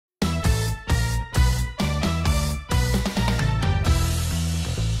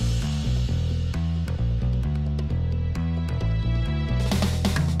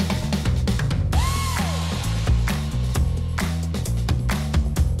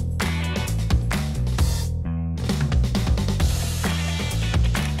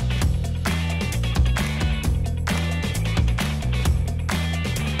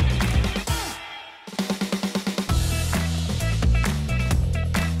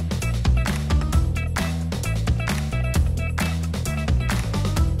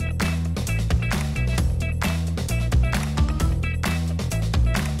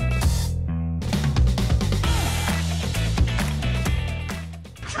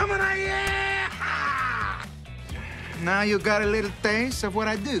Come on, yeah! Now you got a little taste of what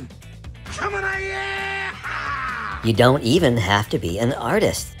I do. Come on, yeah! You don't even have to be an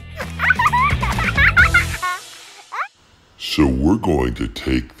artist. So we're going to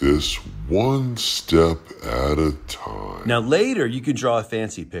take this one step at a time. Now later you can draw a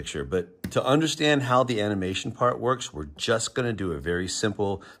fancy picture, but to understand how the animation part works, we're just gonna do a very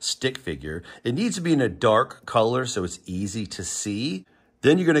simple stick figure. It needs to be in a dark color so it's easy to see.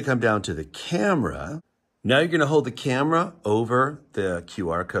 Then you're gonna come down to the camera. Now you're gonna hold the camera over the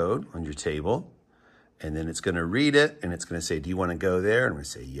QR code on your table, and then it's gonna read it, and it's gonna say, do you wanna go there? And I'm gonna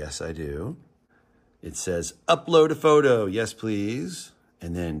say, yes, I do. It says, upload a photo, yes, please.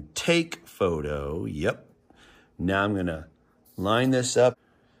 And then take photo, yep. Now I'm gonna line this up,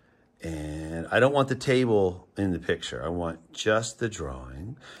 and I don't want the table in the picture. I want just the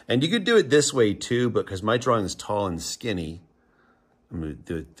drawing. And you could do it this way too, but because my drawing is tall and skinny, I'm gonna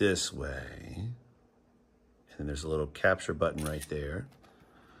do it this way. And there's a little capture button right there.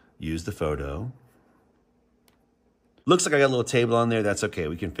 Use the photo. Looks like I got a little table on there. That's okay,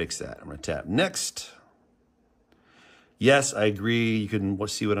 we can fix that. I'm gonna tap next. Yes, I agree. You can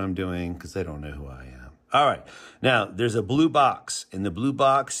see what I'm doing because they don't know who I am. All right, now there's a blue box, and the blue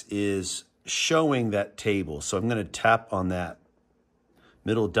box is showing that table. So I'm gonna tap on that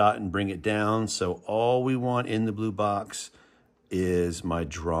middle dot and bring it down. So all we want in the blue box is my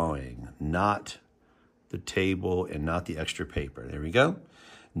drawing, not the table and not the extra paper. There we go.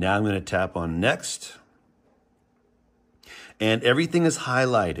 Now I'm gonna tap on next. And everything is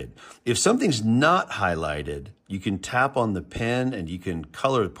highlighted. If something's not highlighted, you can tap on the pen and you can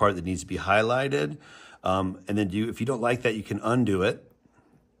color the part that needs to be highlighted. And then if you don't like that, you can undo it.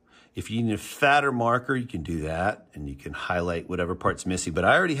 If you need a fatter marker, you can do that, and you can highlight whatever part's missing. But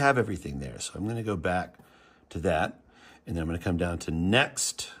I already have everything there, so I'm gonna go back to that, and then I'm gonna come down to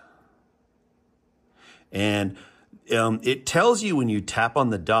next. And it tells you when you tap on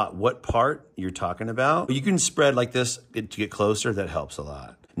the dot what part you're talking about. You can spread like this to get closer. That helps a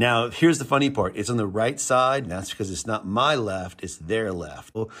lot. Now, here's the funny part. It's on the right side, and that's because it's not my left, it's their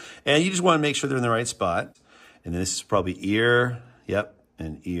left. And you just want to make sure they're in the right spot. And this is probably ear. Yep,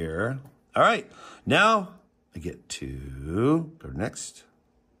 and ear. All right, now I get to go next.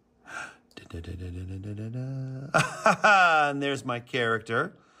 And there's my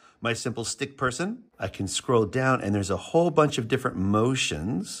character. My simple stick person. I can scroll down and there's a whole bunch of different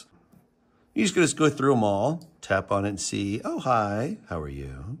motions. You just go through them all, tap on it and see, oh, hi, how are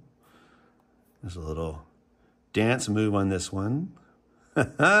you? There's a little dance move on this one.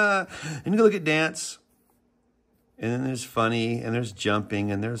 And you can look at dance. And then there's funny, and there's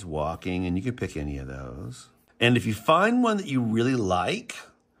jumping, and there's walking, and you can pick any of those. And if you find one that you really like,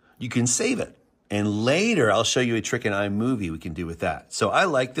 you can save it. And later, I'll show you a trick in iMovie we can do with that. So I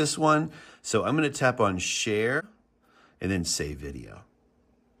like this one. So I'm going to tap on share and then save video.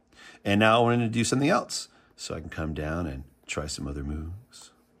 And now I want to do something else. So I can come down and try some other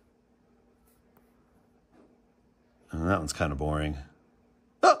moves. Oh, that one's kind of boring.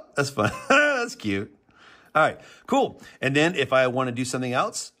 Oh, that's fun. That's cute. All right, cool. And then if I want to do something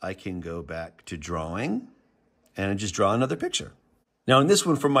else, I can go back to drawing and just draw another picture. Now in this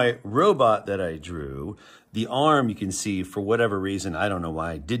one, for my robot that I drew, the arm, you can see for whatever reason, I don't know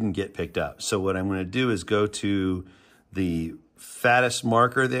why, didn't get picked up. So what I'm gonna do is go to the fattest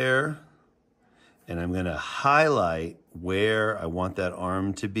marker there, and I'm gonna highlight where I want that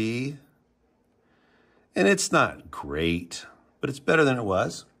arm to be. And it's not great, but it's better than it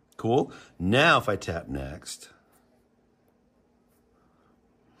was. Cool. Now if I tap next,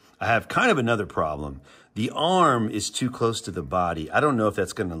 I have kind of another problem. The arm is too close to the body. I don't know if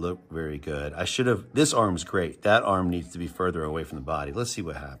that's gonna look very good. This arm's great. That arm needs to be further away from the body. Let's see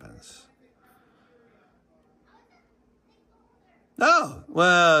what happens. Oh,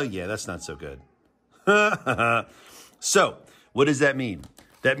 well, yeah, that's not so good. So, what does that mean?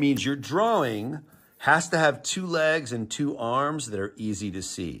 That means your drawing has to have 2 legs and 2 arms that are easy to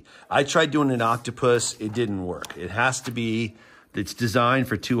see. I tried doing an octopus, it didn't work. It has to be, it's designed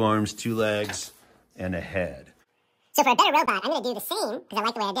for 2 arms, 2 legs, and a head. So for a better robot, I'm going to do the same, because I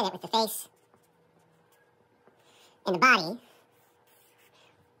like the way I did it with the face and the body.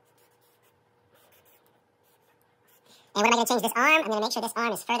 And what am I going to change this arm? I'm going to make sure this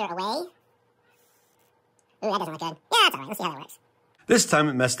arm is further away. Ooh, that doesn't look good. Yeah, that's all right. Let's see how that works. This time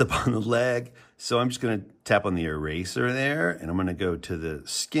it messed up on the leg, so I'm just going to tap on the eraser there, and I'm going to go to the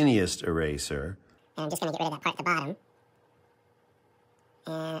skinniest eraser. And I'm just going to get rid of that part at the bottom.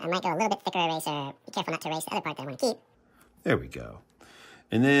 And I might go a little bit thicker eraser. Be careful not to erase the other part that I want to keep. There we go.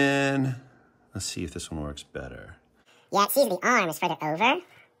 And then, let's see if this one works better. Yeah, it sees the arm is further over.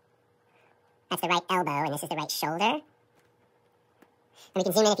 That's the right elbow, and this is the right shoulder. And we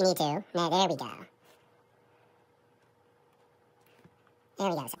can zoom in if you need to. No, there we go. There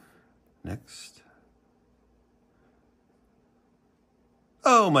we go. Next.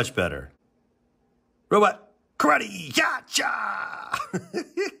 Oh, much better. Robot karate, ya-cha!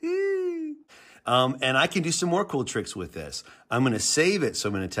 And I can do some more cool tricks with this. I'm going to save it, so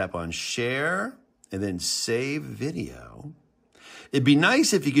I'm going to tap on share and then save video. It'd be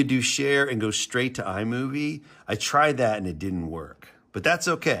nice if you could do share and go straight to iMovie. I tried that and it didn't work, but that's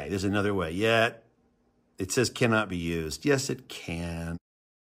okay. There's another way. Yeah, it says cannot be used. Yes, it can.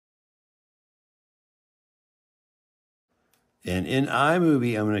 And in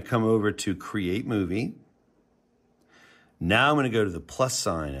iMovie, I'm going to come over to Create Movie. Now I'm going to go to the plus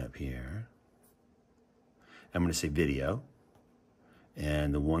sign up here. I'm going to say Video.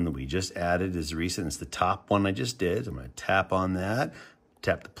 And the one that we just added is recent. It's the top one I just did. I'm going to tap on that,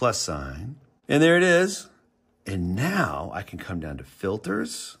 tap the plus sign. And there it is. And now I can come down to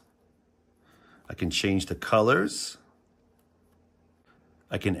Filters. I can change the colors.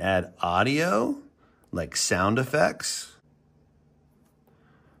 I can add audio, like sound effects.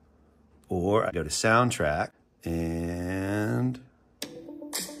 Or I go to soundtrack and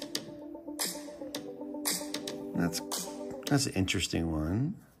that's an interesting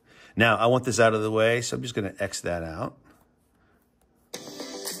one. Now I want this out of the way, so I'm just going to X that out.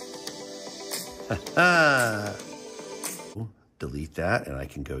 Delete that, and I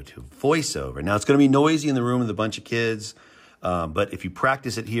can go to voiceover. Now it's going to be noisy in the room with a bunch of kids, but if you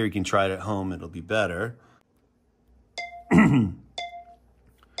practice it here, you can try it at home. It'll be better.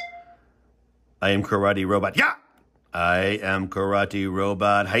 I am Karate Robot. Yeah! I am Karate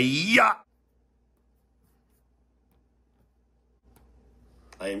Robot. Hi-ya!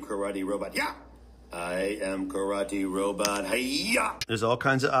 I am Karate Robot. Yeah! I am Karate Robot. Hi-ya! There's all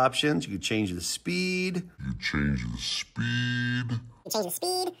kinds of options. You can change the speed.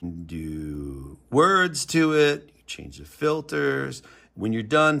 Do words to it. You change the filters. When you're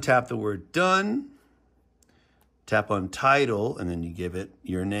done, tap the word done. Tap on title, and then you give it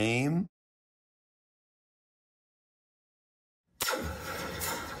your name.